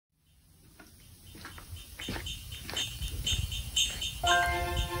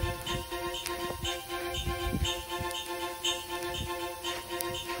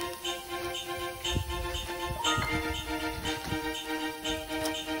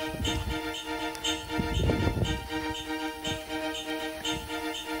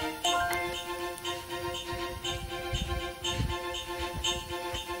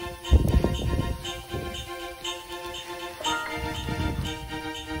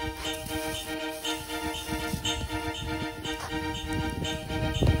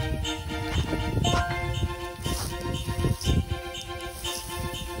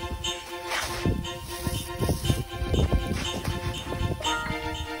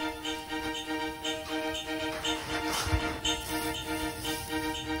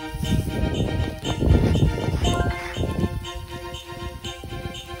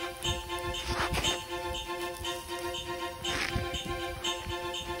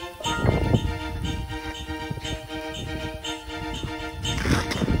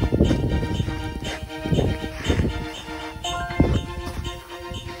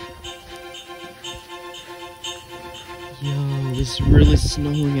It's really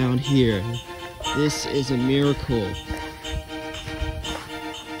snowing out here. This is a miracle.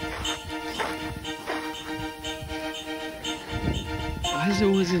 Why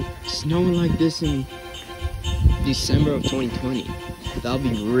wasn't snowing like this in December of 2020? That'll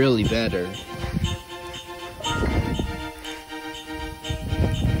be really better.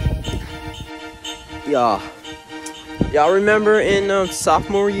 Y'all remember in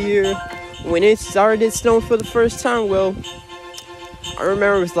sophomore year when it started snowing for the first time? Well, I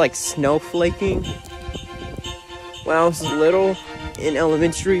remember it was like snowflaking when I was little in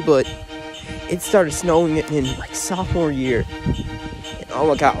elementary, but it started snowing in like sophomore year. And oh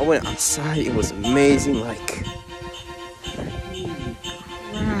my god, I went outside, it was amazing. Like, holy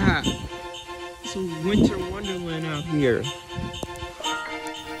crap, it's a winter wonderland out here.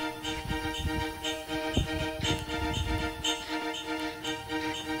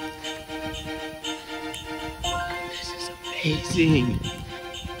 Amazing.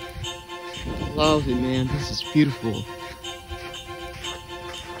 I love it, man. This is beautiful.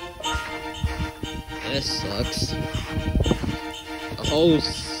 This sucks. The whole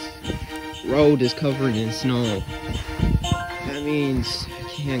road is covered in snow. That means I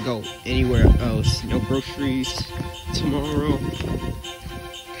can't go anywhere else. No groceries tomorrow.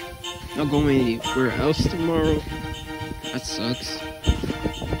 Not going anywhere else tomorrow. That sucks.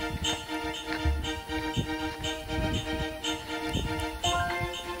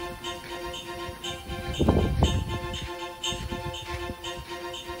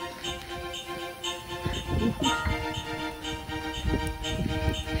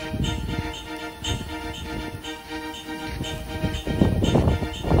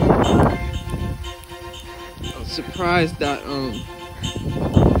 I'm surprised that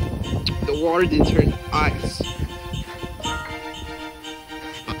the water didn't turn to ice.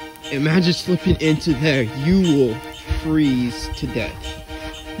 Imagine slipping into there. You will freeze to death.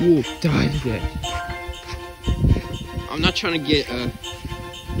 You will die to death. I'm not trying to get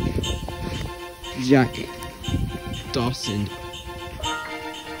Jack Dawson.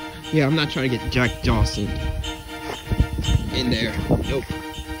 Yeah, I'm not trying to get Jack Dawson in there. Nope.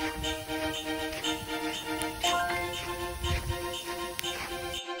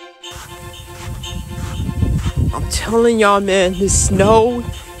 I'm telling y'all, man, the snow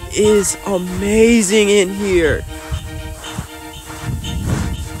is amazing in here.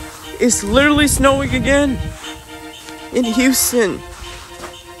 It's literally snowing again in Houston.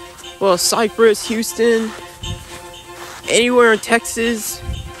 Well, Cypress, Houston, anywhere in Texas.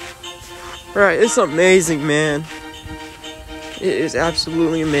 Right, it's amazing, man. It is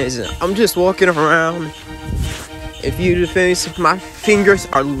absolutely amazing. I'm just walking around. If you face, my fingers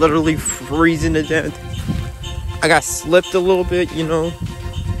are literally freezing to death. I got slipped a little bit, you know.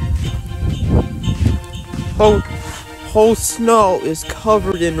 Whole snow is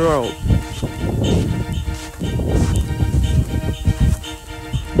covered in road.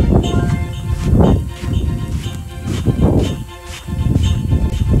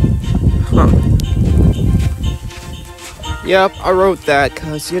 Yep, I wrote that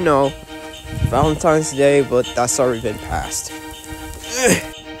because, you know, Valentine's Day, but that's already been passed.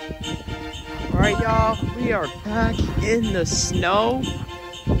 Alright, y'all, we are back in the snow.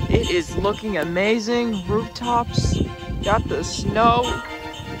 It is looking amazing. Rooftops got the snow.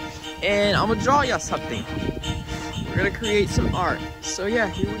 And I'm gonna draw y'all something. We're gonna create some art. So yeah,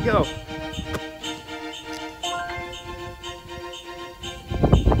 here we go.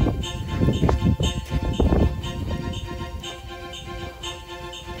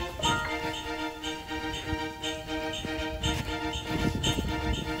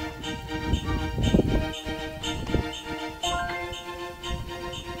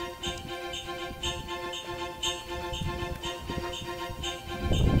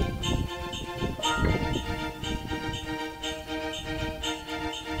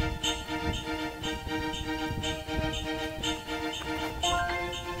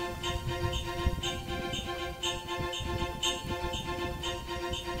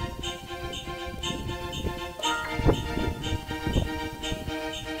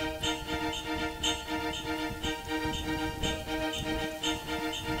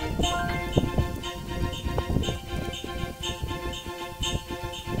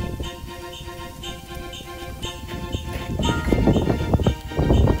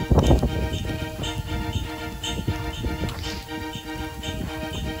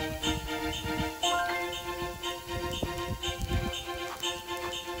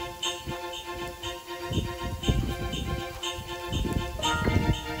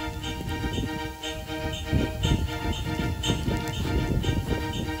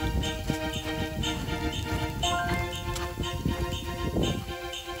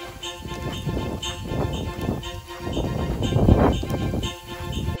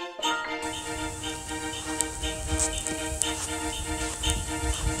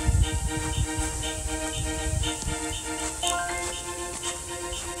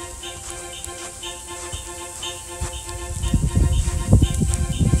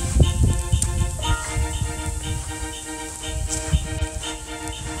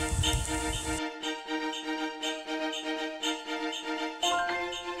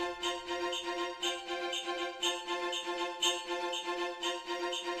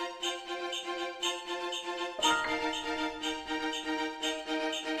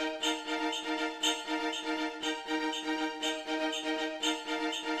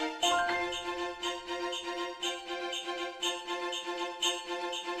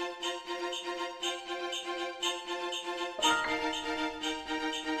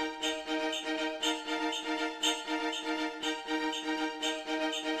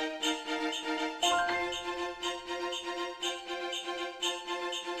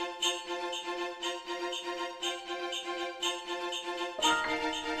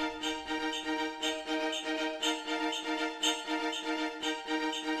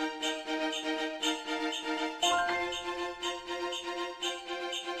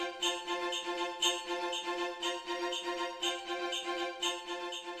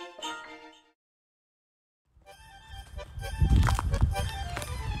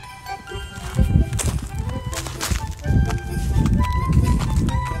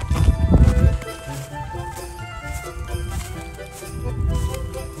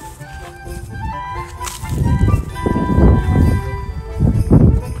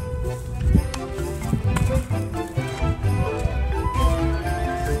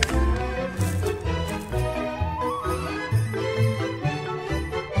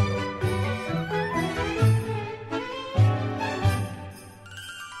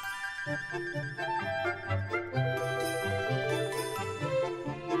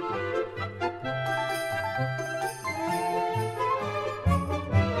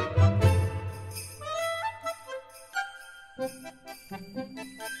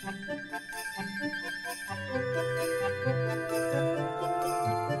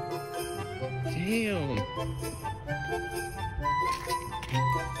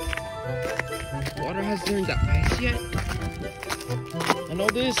 turned to ice yet? I know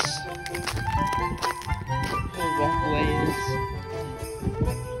this whole walkway is.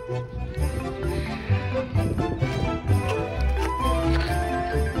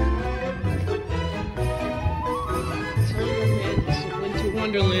 This is Winter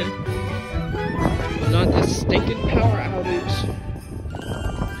Wonderland. Not this stinking power outage.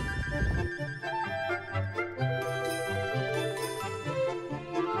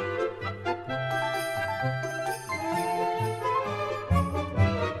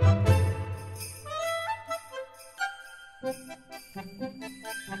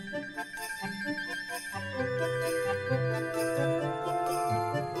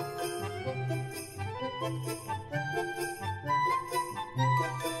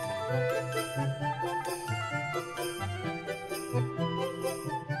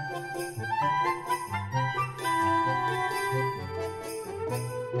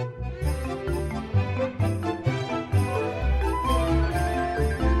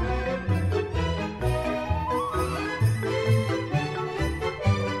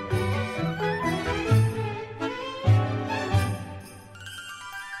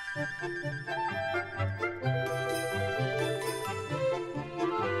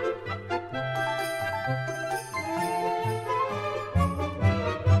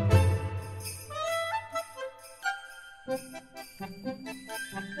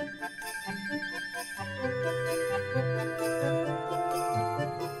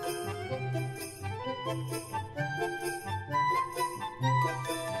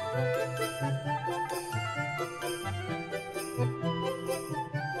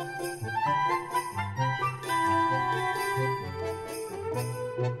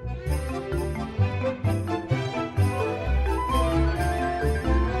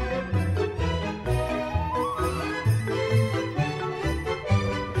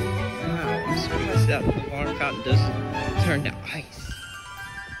 That the water fountain doesn't turn to ice.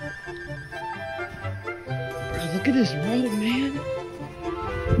 Bro, look at this road, man.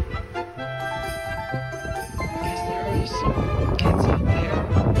 I guess there are some kids out there.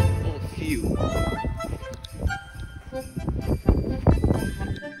 Well, a few.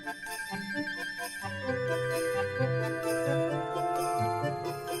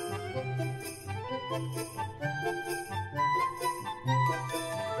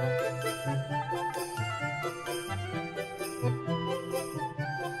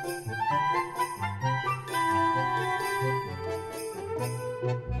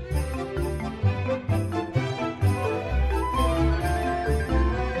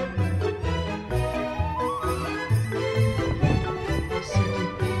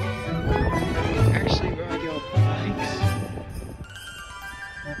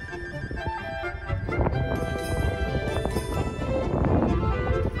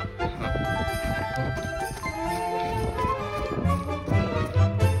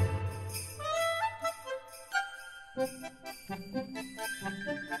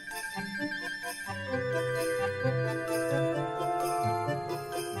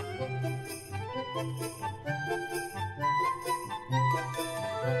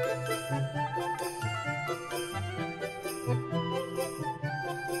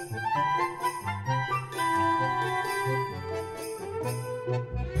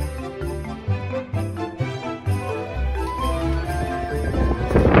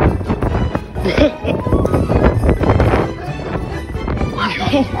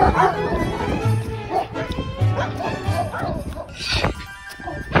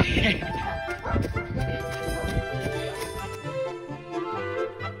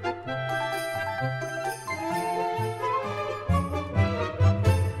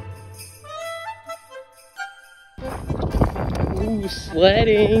 Ooh,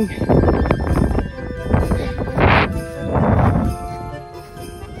 sledding.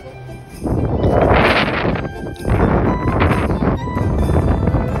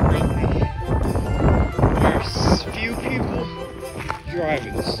 There's few people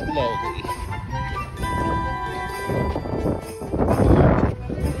driving slowly.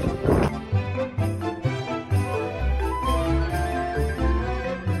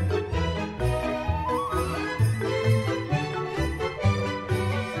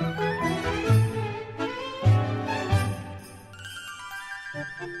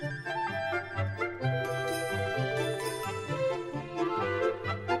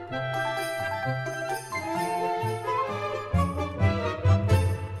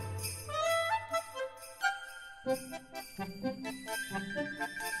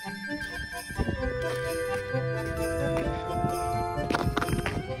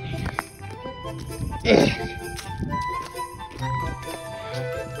 Ugh.